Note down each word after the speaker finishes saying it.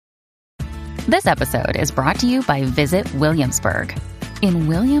This episode is brought to you by Visit Williamsburg. In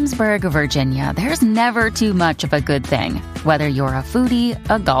Williamsburg, Virginia, there's never too much of a good thing. Whether you're a foodie,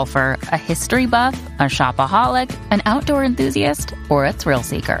 a golfer, a history buff, a shopaholic, an outdoor enthusiast, or a thrill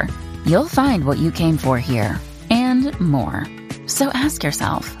seeker, you'll find what you came for here and more. So ask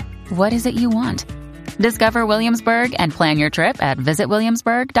yourself, what is it you want? Discover Williamsburg and plan your trip at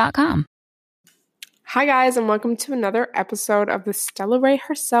visitwilliamsburg.com. Hi guys, and welcome to another episode of the Stella Rae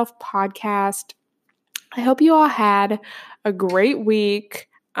Herself podcast. I hope you all had a great week.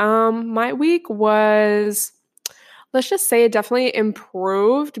 My week was, let's just say it definitely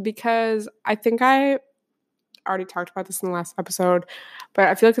improved because I think I already talked about this in the last episode, but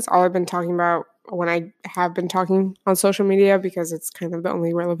I feel like it's all I've been talking about when I have been talking on social media because it's kind of the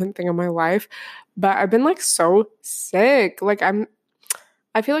only relevant thing in my life. But I've been so sick.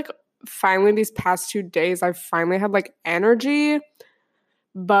 I feel like finally these past 2 days I've finally had energy,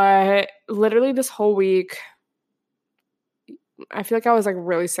 but literally this whole week I feel like I was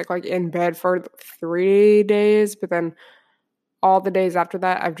really sick, in bed for 3 days, but then all the days after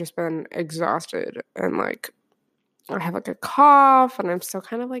that I've just been exhausted and I have a cough and I'm still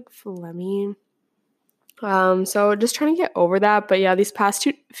kind of phlegmy. So just trying to get over that. But yeah, these past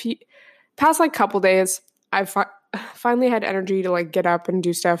couple days I've finally had energy to get up and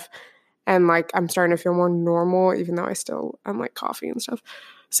do stuff, and I'm starting to feel more normal, even though I'm coughing and stuff.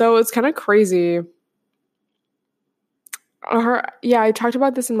 So it's kind of crazy. Yeah, I talked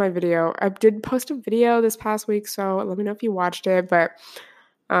about this in my video. I did post a video this past week, so let me know if you watched it. But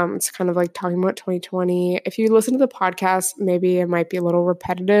it's kind of talking about 2020. If you listen to the podcast, maybe it might be a little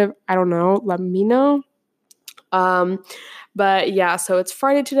repetitive. I don't know. Let me know. But yeah, so it's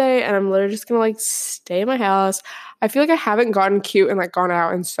Friday today, and I'm literally just gonna stay in my house. I feel like I haven't gotten cute and gone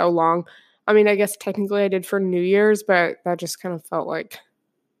out in so long. I mean, I guess technically I did for New Year's, but that just kind of felt like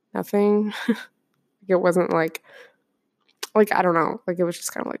nothing. It wasn't I don't know. It was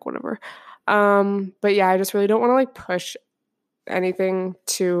just kind of don't know. But yeah, I just really don't want to push anything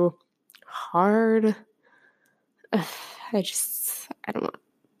too hard. I don't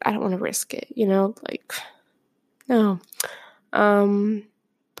want to risk it, no.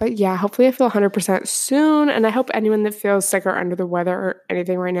 But yeah, hopefully I feel 100% soon, and I hope anyone that feels sick or under the weather or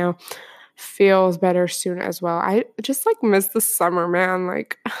anything right now feels better soon as well. I just miss the summer, man.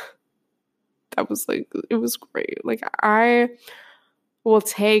 That was it was great. I will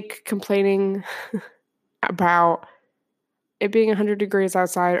take complaining about it being 100 degrees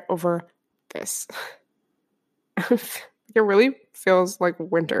outside over this. It really feels like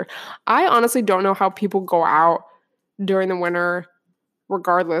winter. I honestly don't know how people go out during the winter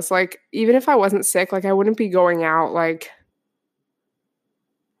regardless. Even if I wasn't sick, I wouldn't be going out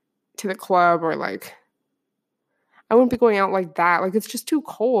to the club, or I wouldn't be going out like that. It's just too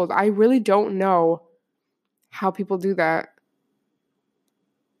cold. I really don't know how people do that.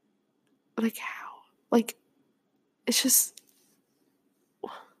 How? It's just,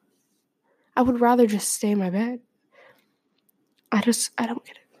 I would rather just stay in my bed. I don't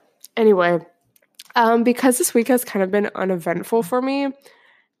get it. Anyway, because this week has kind of been uneventful for me,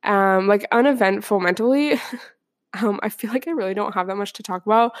 uneventful mentally, I feel like I really don't have that much to talk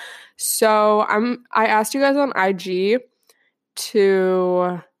about. So I asked you guys on IG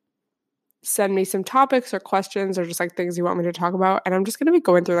to send me some topics or questions or just things you want me to talk about, and I'm just going to be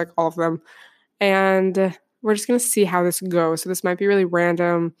going through all of them, and we're just going to see how this goes. So this might be really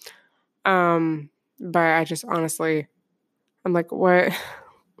random, but I just honestly, I'm what?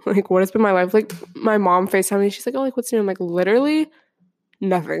 What has been my life? My mom FaceTimed me. She's oh, what's new? I'm literally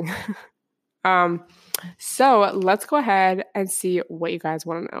nothing. So let's go ahead and see what you guys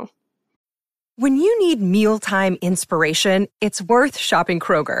want to know. When you need mealtime inspiration, it's worth shopping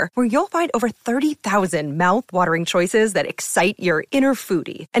Kroger, where you'll find over 30,000 mouth-watering choices that excite your inner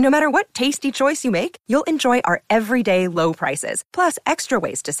foodie. And no matter what tasty choice you make, you'll enjoy our everyday low prices, plus extra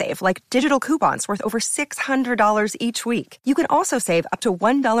ways to save, like digital coupons worth over $600 each week. You can also save up to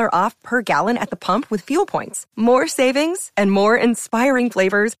 $1 off per gallon at the pump with fuel points. More savings and more inspiring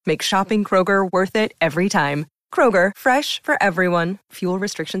flavors make shopping Kroger worth it every time. Kroger, fresh for everyone. Fuel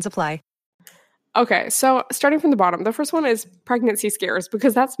restrictions apply. Okay, so starting from the bottom, the first one is pregnancy scares,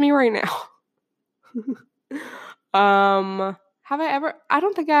 because that's me right now. I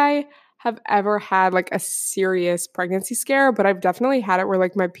don't think I have ever had a serious pregnancy scare, but I've definitely had it where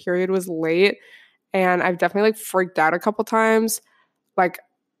my period was late, and I've definitely freaked out a couple times.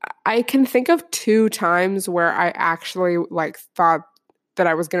 I can think of 2 times where I actually thought that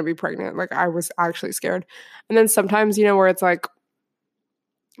I was going to be pregnant. I was actually scared. And then sometimes, where it's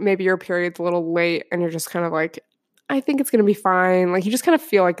maybe your period's a little late and you're just kind of I think it's going to be fine. You just kind of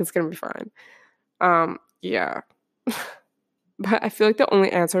feel like it's going to be fine. Yeah. But I feel like the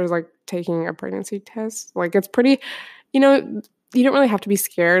only answer is like taking a pregnancy test. Like it's pretty, you know, you don't really have to be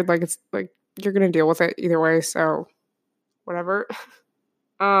scared. Like it's like you're gonna deal with it either way, so whatever.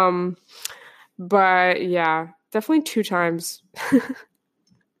 But yeah, definitely 2 times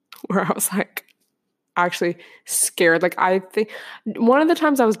where I was like actually scared. Like I think one of the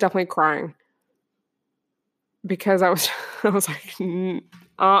times I was definitely crying because I was I was like,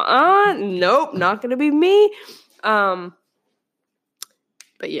 nope, not gonna be me. But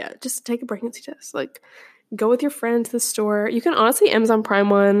yeah, just take a pregnancy test. Like go with your friend to the store. You can honestly Amazon Prime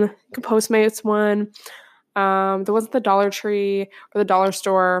one, you can Postmates one. The ones at the Dollar Tree or the dollar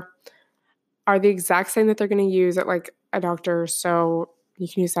store are the exact same that they're going to use at like a doctor. So you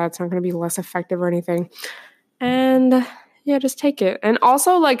can use that. It's not going to be less effective or anything. And yeah, just take it. And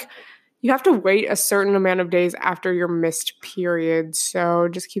also like you have to wait a certain amount of days after your missed period. So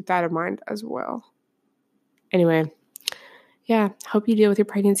just keep that in mind as well. Anyway, yeah, hope you deal with your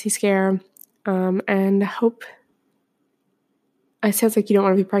pregnancy scare. And hope it sounds like you don't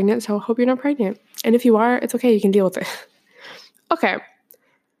want to be pregnant, so I hope you're not pregnant. And if you are, it's okay. You can deal with it. Okay.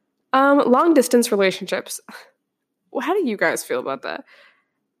 Long distance relationships. Well, how do you guys feel about that?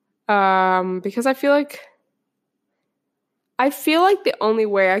 Because I feel like the only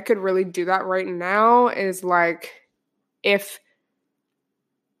way I could really do that right now is like if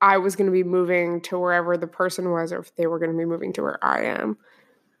I was going to be moving to wherever the person was, or if they were going to be moving to where I am.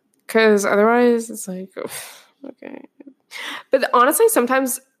 Because otherwise, it's like, okay. But honestly,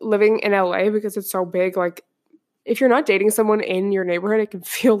 sometimes living in LA, because it's so big, like if you're not dating someone in your neighborhood, it can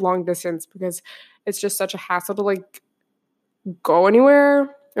feel long distance because it's just such a hassle to like go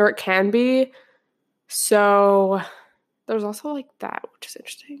anywhere, or it can be. So there's also like that, which is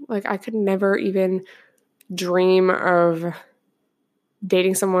interesting. Like I could never even dream of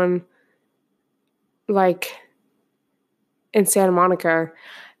dating someone like in Santa Monica.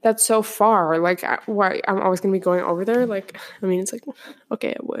 That's so far. Like, why I'm always going to be going over there? Like, I mean, it's like, okay,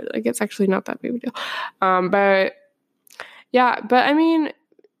 it would. Like, it's actually not that big of a deal. But yeah, but I mean,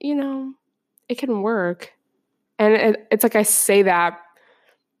 you know, it can work. And it's like I say that,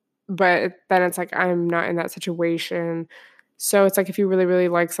 but then it's like I'm not in that situation. So it's like if you really, really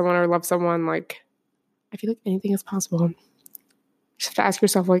like someone or love someone, like, I feel like anything is possible. You just have to ask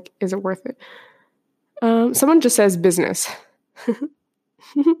yourself, like, is it worth it? Someone just says business.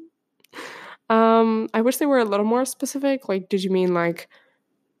 I wish they were a little more specific. Like, did you mean like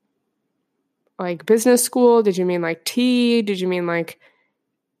business school? Did you mean like tea? Did you mean like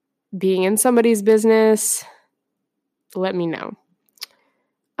being in somebody's business? Let me know.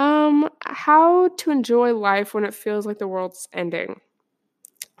 How to enjoy life when it feels like the world's ending.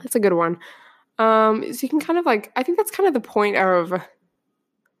 That's a good one. So you can kind of like, I think that's kind of the point of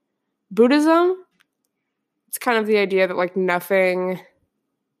Buddhism. It's kind of the idea that like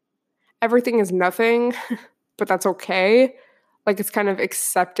everything is nothing, but that's okay. Like it's kind of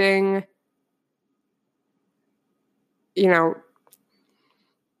accepting, you know,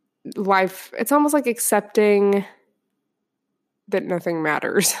 life. It's almost like accepting that nothing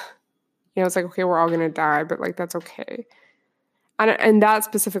matters. You know, it's like, okay, we're all going to die, but like, that's okay. And that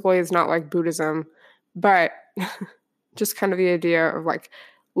specifically is not like Buddhism, but just kind of the idea of like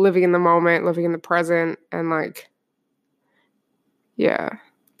living in the moment, living in the present, and like, yeah,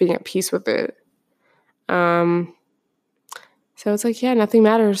 being at peace with it. So it's like, yeah, nothing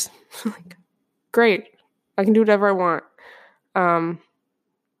matters. Like, great. I can do whatever I want.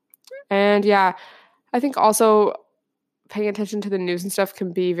 And yeah, I think also paying attention to the news and stuff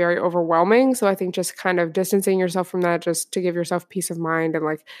can be very overwhelming. So I think just kind of distancing yourself from that just to give yourself peace of mind and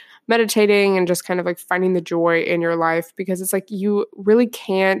like meditating and just kind of like finding the joy in your life, because it's like you really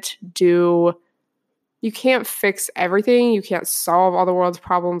you can't fix everything. You can't solve all the world's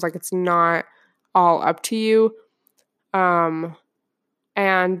problems. Like it's not all up to you. And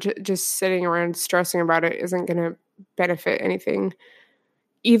just sitting around stressing about it isn't going to benefit anything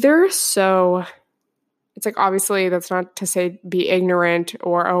either. So it's like, obviously that's not to say be ignorant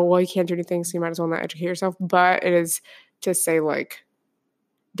or, oh, well, you can't do anything, so you might as well not educate yourself. But it is to say, like,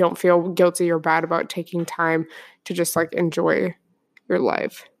 don't feel guilty or bad about taking time to just like enjoy your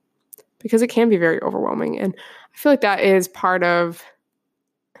life, because it can be very overwhelming. And I feel like that is part of,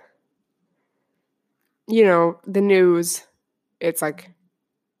 you know, the news. It's like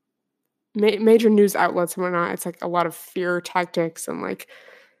major news outlets and whatnot. It's like a lot of fear tactics and like,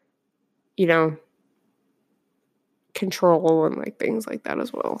 you know, control and like things like that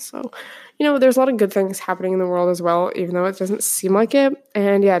as well. So, you know, there's a lot of good things happening in the world as well, even though it doesn't seem like it.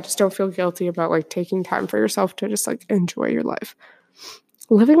 And yeah, just don't feel guilty about like taking time for yourself to just like enjoy your life.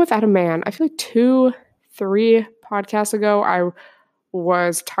 living without a man. I feel like 2-3 podcasts ago, I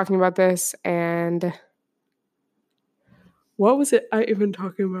was talking about this, and what was it I even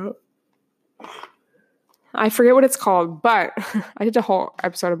talking about? I forget what it's called, but I did a whole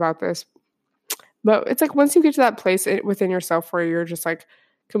episode about this. But it's like once you get to that place within yourself where you're just like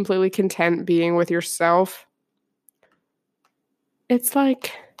completely content being with yourself, it's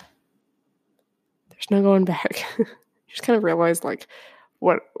like there's no going back. You just kind of realize like,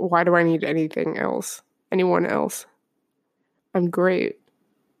 why do I need anything else? Anyone else? I'm great.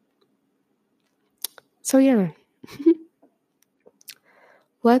 So yeah.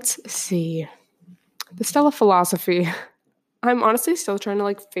 Let's see. The Stella philosophy. I'm honestly still trying to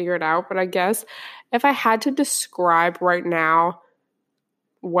like figure it out, but I guess if I had to describe right now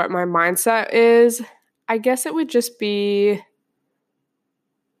what my mindset is, I guess it would just be,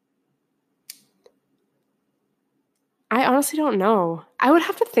 I honestly don't know. I would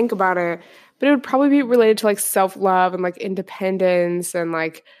have to think about it, but it would probably be related to like self-love and like independence and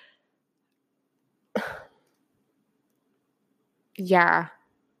like, yeah,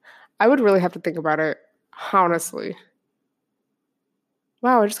 I would really have to think about it, honestly.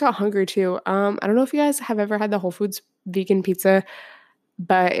 Wow, I just got hungry too. I don't know if you guys have ever had the Whole Foods vegan pizza,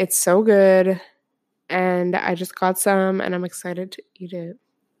 but it's so good. And I just got some and I'm excited to eat it.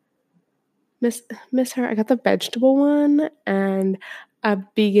 Miss her. I got the vegetable one and a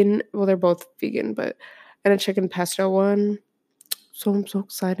vegan, well, they're both vegan, and a chicken pesto one. So I'm so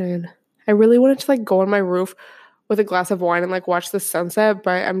excited. I really wanted to like go on my roof with a glass of wine and like watch the sunset,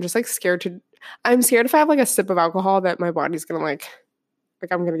 but I'm just like I'm scared if I have like a sip of alcohol that my body's gonna like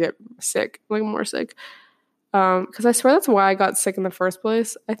I'm gonna get sick, like more sick. Because I swear that's why I got sick in the first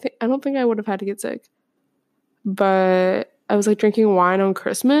place. I don't think I would have had to get sick. But I was like drinking wine on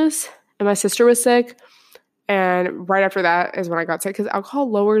Christmas and my sister was sick. And right after that is when I got sick because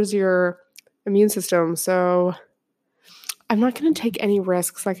alcohol lowers your immune system. So I'm not going to take any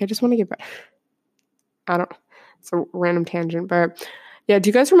risks. Like I just want to get better. It's a random tangent. But yeah, do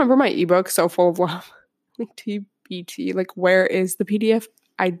you guys remember my ebook, So Full of Love? Like TBT. Like where is the PDF?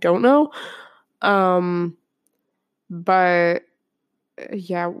 I don't know. But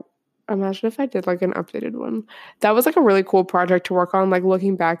yeah, imagine if I did like an updated one. That was like a really cool project to work on. Like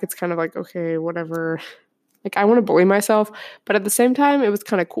looking back, it's kind of like, okay, whatever. Like I want to bully myself, but at the same time, it was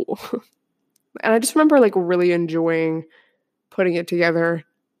kind of cool. And I just remember like really enjoying putting it together.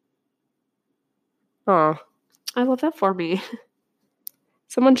 Oh, I love that for me.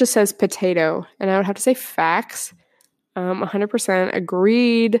 Someone just says potato, and I would have to say facts. 100%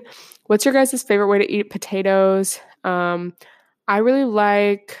 agreed. What's your guys' favorite way to eat potatoes? I really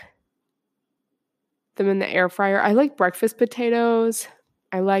like them in the air fryer. I like breakfast potatoes.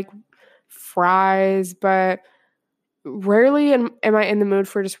 I like fries, but rarely am I in the mood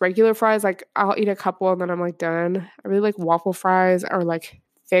for just regular fries. Like I'll eat a couple and then I'm like done. I really like waffle fries or like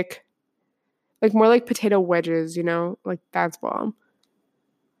thick, like more like potato wedges, you know? Like that's bomb.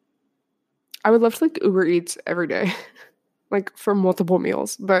 I would love to like Uber Eats every day, like for multiple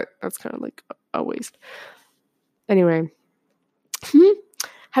meals, but that's kind of like a waste. Anyway,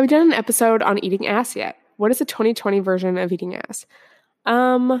 have you done an episode on eating ass yet? What is the 2020 version of eating ass?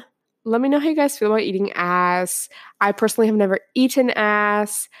 Let me know how you guys feel about eating ass. I personally have never eaten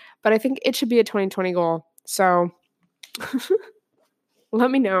ass, but I think it should be a 2020 goal. So let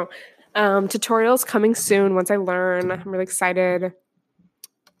me know. Tutorials coming soon once I learn. I'm really excited.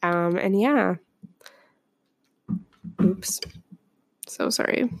 And yeah. Oops. So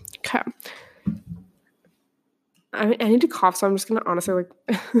sorry. Okay. I need to cough, so I'm just going to honestly like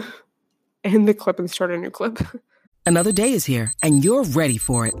end the clip and start a new clip. Another day is here, and you're ready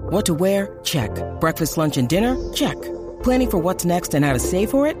for it. What to wear? Check. Breakfast, lunch, and dinner? Check. Planning for what's next and how to save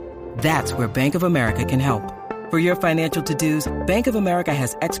for it? That's where Bank of America can help. For your financial to-dos, Bank of America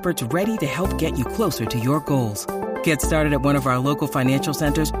has experts ready to help get you closer to your goals. Get started at one of our local financial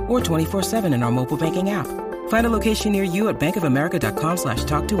centers or 24/7 in our mobile banking app. Find a location near you at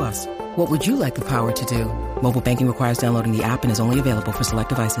bankofamerica.com/talktous. What would you like the power to do? Mobile banking requires downloading the app and is only available for select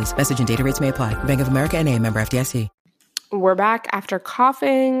devices. Message and data rates may apply. Bank of America NA, member FDIC. We're back after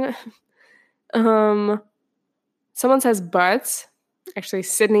coughing. Someone says butts. Actually,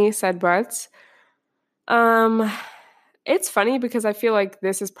 Sydney said butts. It's funny because I feel like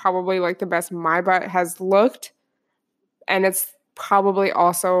this is probably like the best my butt has looked. And it's probably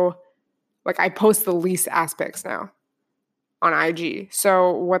also like I post the least aspects now on IG.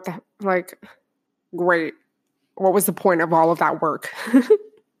 So what the, like, great. What was the point of all of that work?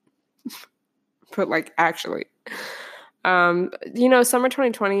 But like, actually. Summer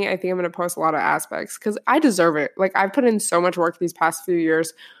 2020, I think I'm going to post a lot of aspects because I deserve it. Like, I've put in so much work these past few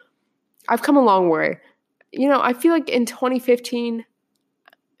years. I've come a long way. I feel like in 2015,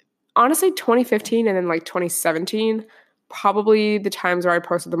 honestly, 2015 and then like 2017, probably the times where I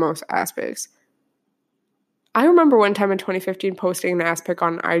posted the most aspects. I remember one time in 2015 posting an aspect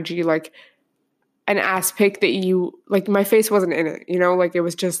on IG, like an aspect that like my face wasn't in it, like it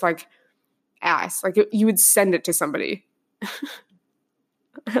was just like ass. Like you would send it to somebody.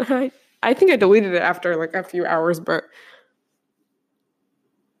 I think I deleted it after like a few hours, but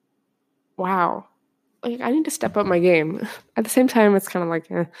wow. Like I need to step up my game. At the same time, it's kind of like,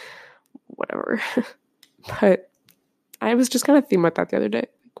 whatever. But I was just kind of themed with that the other day.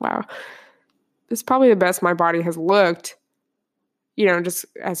 Like, wow. This is probably the best my body has looked, just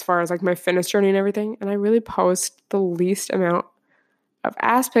as far as like my fitness journey and everything. And I really post the least amount of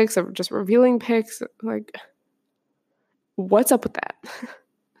aspects of just revealing pics. Like, what's up with that?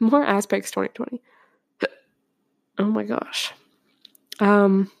 More aspects 2020. Oh my gosh.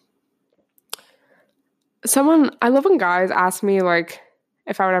 I love when guys ask me like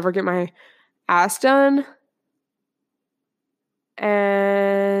if I would ever get my ass done.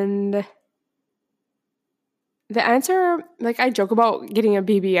 And the answer, like I joke about getting a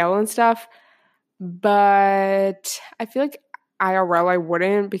BBL and stuff, but I feel like IRL I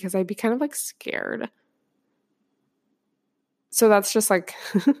wouldn't because I'd be kind of like scared. So that's just like,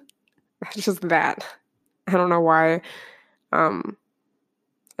 that's just that. I don't know why. I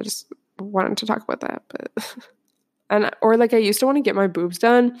just wanted to talk about that, or like I used to want to get my boobs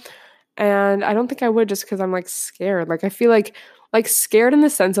done, and I don't think I would just because I'm like scared. Like I feel like scared in the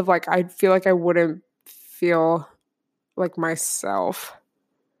sense of like I feel like I wouldn't feel like myself.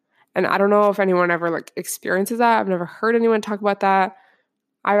 And I don't know if anyone ever like experiences that. I've never heard anyone talk about that.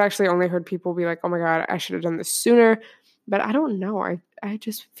 I've actually only heard people be like, oh my God, I should have done this sooner. But I don't know. I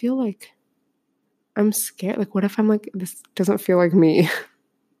just feel like I'm scared. Like, what if I'm like, this doesn't feel like me?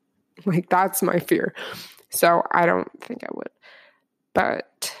 Like, that's my fear. So I don't think I would.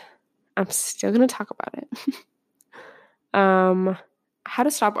 But I'm still going to talk about it. How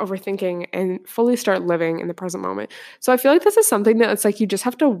to stop overthinking and fully start living in the present moment. So I feel like this is something that it's like you just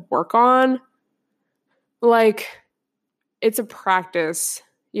have to work on. Like, it's a practice,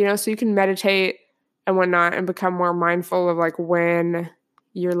 so you can meditate and whatnot and become more mindful of like when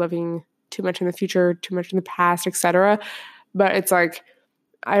you're living too much in the future, too much in the past, etc. But it's like,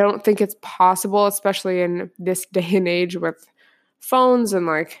 I don't think it's possible, especially in this day and age with phones and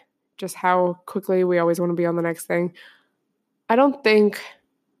like just how quickly we always want to be on the next thing. I don't think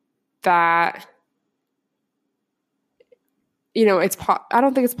that, I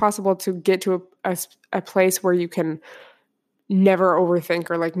don't think it's possible to get to a place where you can never overthink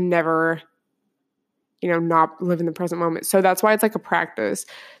or like never, not live in the present moment. So that's why it's like a practice.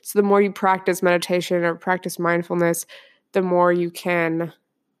 So the more you practice meditation or practice mindfulness, the more you can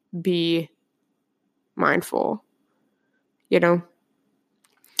be mindful,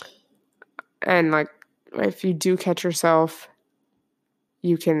 and like if you do catch yourself,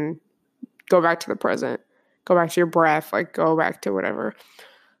 you can go back to the present, go back to your breath, like go back to whatever.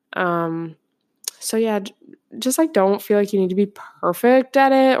 So yeah, just like don't feel like you need to be perfect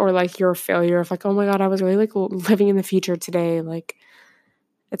at it or like you're a failure of like, oh my God, I was really like living in the future today. Like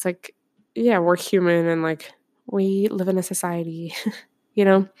it's like, yeah, we're human and like we live in a society,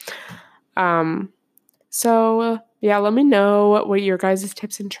 So yeah, let me know what your guys'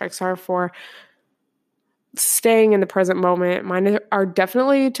 tips and tricks are for staying in the present moment. Mine are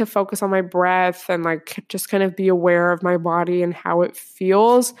definitely to focus on my breath and like just kind of be aware of my body and how it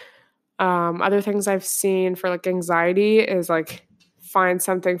feels. Other things I've seen for like anxiety is like find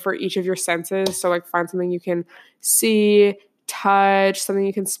something for each of your senses. So like find something you can see, touch, something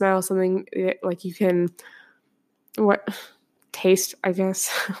you can smell, something like you can taste, I guess.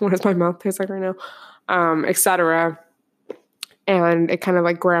 What does my mouth taste like right now? Etc. And it kind of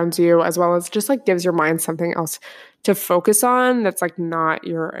like grounds you as well as just like gives your mind something else to focus on that's like not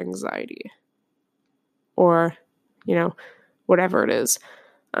your anxiety or, whatever it is.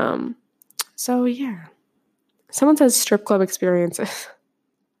 So yeah, someone says strip club experiences.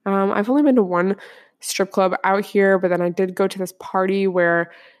 I've only been to one strip club out here, but then I did go to this party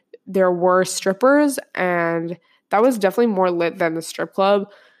where there were strippers and that was definitely more lit than the strip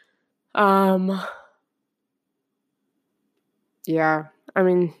club. Yeah, I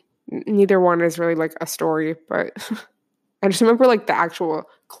mean, neither one is really like a story, but I just remember like the actual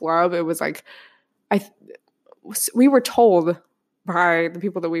club. It was like, we were told by the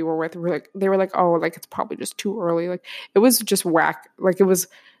people that we were with, they were like, oh, like it's probably just too early. Like it was just whack. Like it was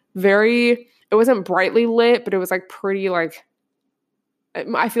very, it wasn't brightly lit, but it was like pretty like,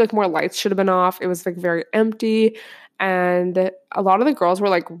 I feel like more lights should have been off. It was like very empty. And a lot of the girls were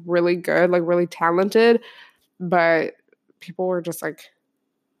like really good, like really talented, but people were just like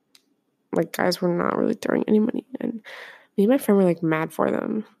guys were not really throwing any money in. Me and my friend were like mad for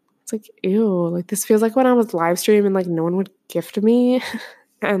them. It's like, ew, like this feels like when I was live streaming and like no one would gift me.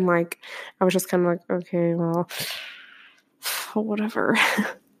 And like, I was just kind of like, okay, well, whatever.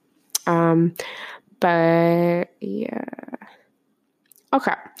 But yeah.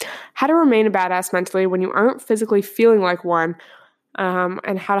 Okay. How to remain a badass mentally when you aren't physically feeling like one,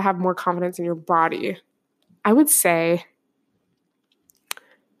 and how to have more confidence in your body. I would say,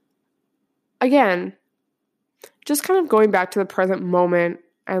 again, just kind of going back to the present moment,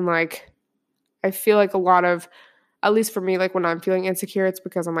 and like, I feel like a lot of, at least for me, like when I'm feeling insecure, it's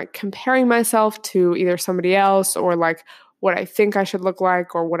because I'm like comparing myself to either somebody else or like what I think I should look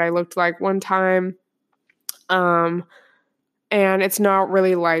like or what I looked like one time. And it's not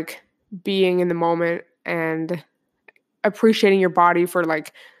really like being in the moment and appreciating your body for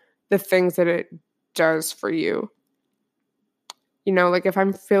like the things that it does for you. You know, like if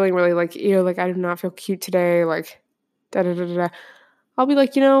I'm feeling really like, ew, like I do not feel cute today, like da da da da, I'll be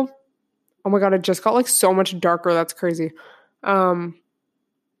like, oh my God, it just got like so much darker. That's crazy. Like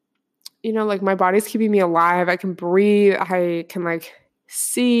my body's keeping me alive. I can breathe. I can like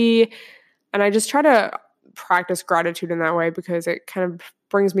see. And I just try to practice gratitude in that way because it kind of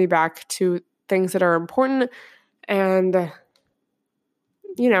brings me back to things that are important. And,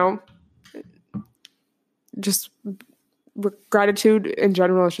 just gratitude in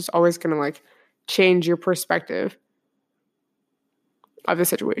general is just always going to like change your perspective of the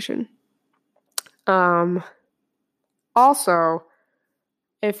situation. Also,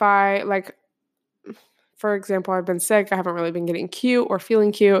 if I like, for example, I've been sick, I haven't really been getting cute or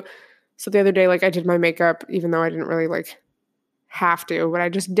feeling cute. So the other day, like I did my makeup, even though I didn't really like have to, but I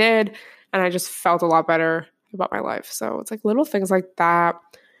just did. And I just felt a lot better about my life. So it's like little things like that,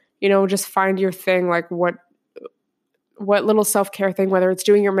 just find your thing, like what little self-care thing, whether it's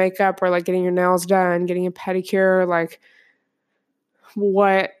doing your makeup or like getting your nails done, getting a pedicure, like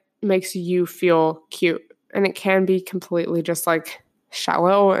what makes you feel cute. And it can be completely just like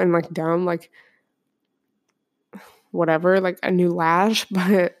shallow and like dumb, like whatever, like a new lash,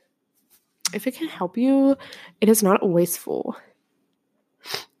 but if it can help you, it is not wasteful.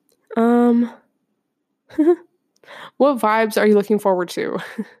 What vibes are you looking forward to?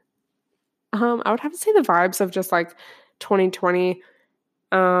 I would have to say the vibes of just like 2020.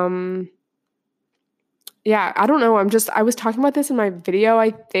 Yeah, I don't know. I was talking about this in my video,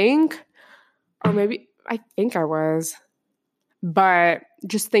 I think, or maybe I think I was, but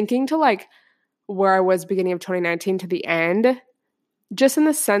just thinking to like where I was beginning of 2019 to the end, just in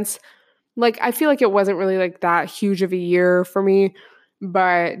the sense, like, I feel like it wasn't really like that huge of a year for me,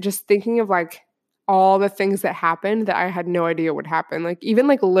 but just thinking of like all the things that happened that I had no idea would happen, like even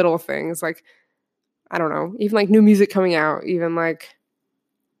like little things, like, I don't know, even like new music coming out, even like,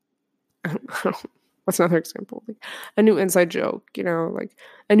 what's another example? Like a new inside joke, like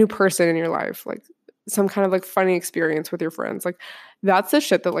a new person in your life, like some kind of like funny experience with your friends. Like that's the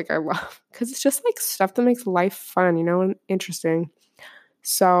shit that like I love because it's just like stuff that makes life fun, and interesting.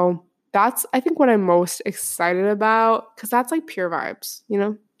 So that's, I think, what I'm most excited about because that's like pure vibes,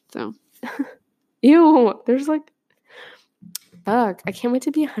 So, ew, there's like, fuck, I can't wait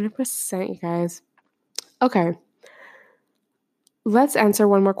to be 100%, you guys. Okay. Let's answer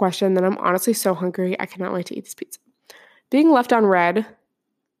one more question. Then I'm honestly so hungry. I cannot wait to eat this pizza. Being left on red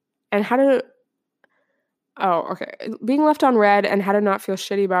and how to... Oh, okay. Being left on red and how to not feel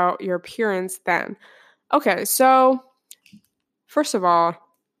shitty about your appearance then. Okay, so first of all,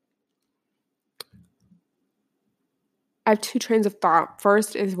 I have two trains of thought.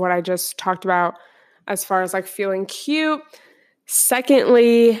 First is what I just talked about as far as like feeling cute.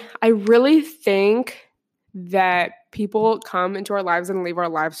 Secondly, I really think that people come into our lives and leave our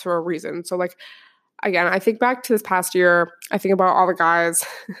lives for a reason. So like, again, I think back to this past year, I think about all the guys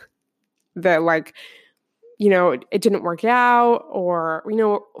that like, it didn't work out or,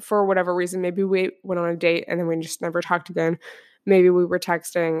 for whatever reason, maybe we went on a date and then we just never talked again. Maybe we were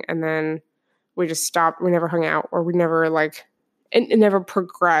texting and then we just stopped. We never hung out or we never like, it never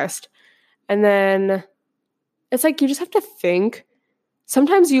progressed. And then it's like, you just have to think.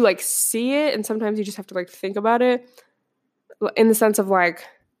 Sometimes you like see it and sometimes you just have to like think about it in the sense of like,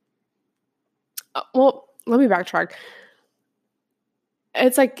 well, let me backtrack.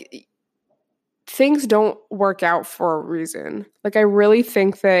 It's like things don't work out for a reason. Like I really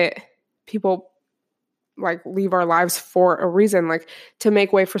think that people like leave our lives for a reason, like to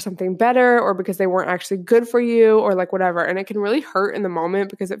make way for something better, or because they weren't actually good for you, or like whatever. And it can really hurt in the moment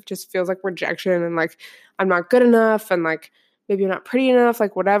because it just feels like rejection and like I'm not good enough and like maybe I'm not pretty enough,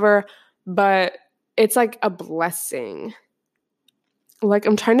 like whatever. But it's like a blessing. Like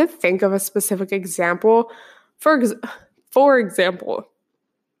I'm trying to think of a specific example. For example,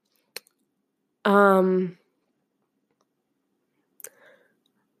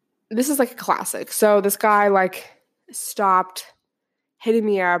 this is like a classic. So this guy like stopped hitting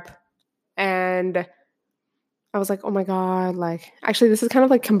me up, and I was like, oh my God, like actually this is kind of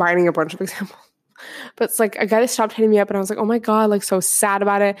like combining a bunch of examples. But it's like a guy that stopped hitting me up, and I was like, oh my God, like so sad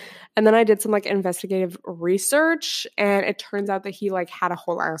about it. And then I did some like investigative research, and it turns out that he like had a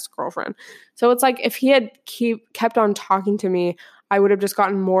whole ass girlfriend. So it's like if he had kept on talking to me, I would have just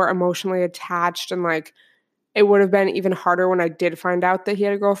gotten more emotionally attached, and like it would have been even harder when I did find out that he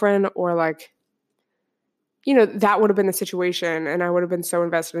had a girlfriend, or like, you know, that would have been the situation. And I would have been so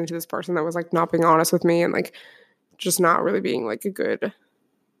invested into this person that was like not being honest with me and like just not really being like a good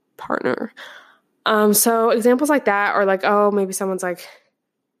partner. So examples like that are like, oh, maybe someone's like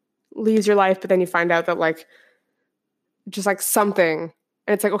leaves your life, but then you find out that like just like something,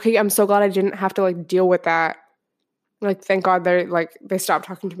 and it's like, okay, I'm so glad I didn't have to like deal with that. Like, thank God they stopped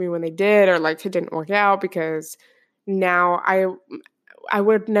talking to me when they did, or like it didn't work out, because now I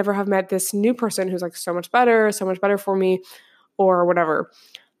would never have met this new person who's like so much better for me, or whatever.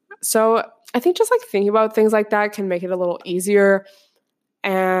 So I think just like thinking about things like that can make it a little easier,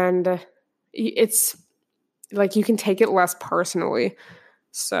 and it's like you can take it less personally.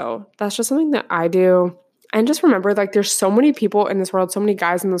 So that's just something that I do. And just remember, like there's so many people in this world, so many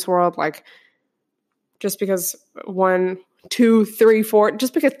guys in this world, like just because 1, 2, 3, 4,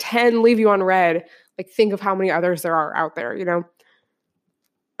 just because 10 leave you on red, like think of how many others there are out there, you know?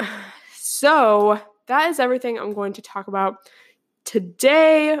 So that is everything I'm going to talk about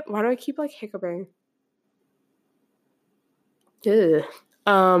today. Why do I keep like hiccuping? Ugh.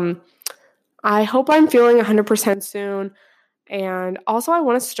 I hope I'm feeling 100% soon. And also I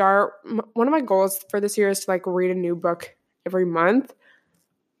want to start, one of my goals for this year is to like read a new book every month.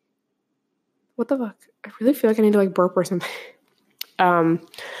 What the fuck? I really feel like I need to like burp or something.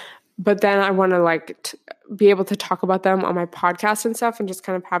 But then I want to like be able to talk about them on my podcast and stuff, and just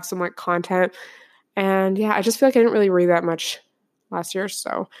kind of have some like content. And yeah, I just feel like I didn't really read that much last year.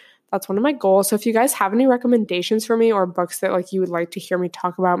 So that's one of my goals. So if you guys have any recommendations for me, or books that like you would like to hear me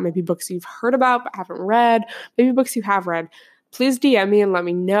talk about, maybe books you've heard about but haven't read, maybe books you have read, please DM me and let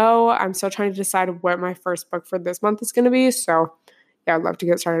me know. I'm still trying to decide what my first book for this month is going to be. So yeah, I'd love to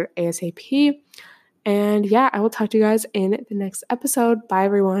get started ASAP. And yeah, I will talk to you guys in the next episode. Bye,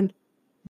 everyone.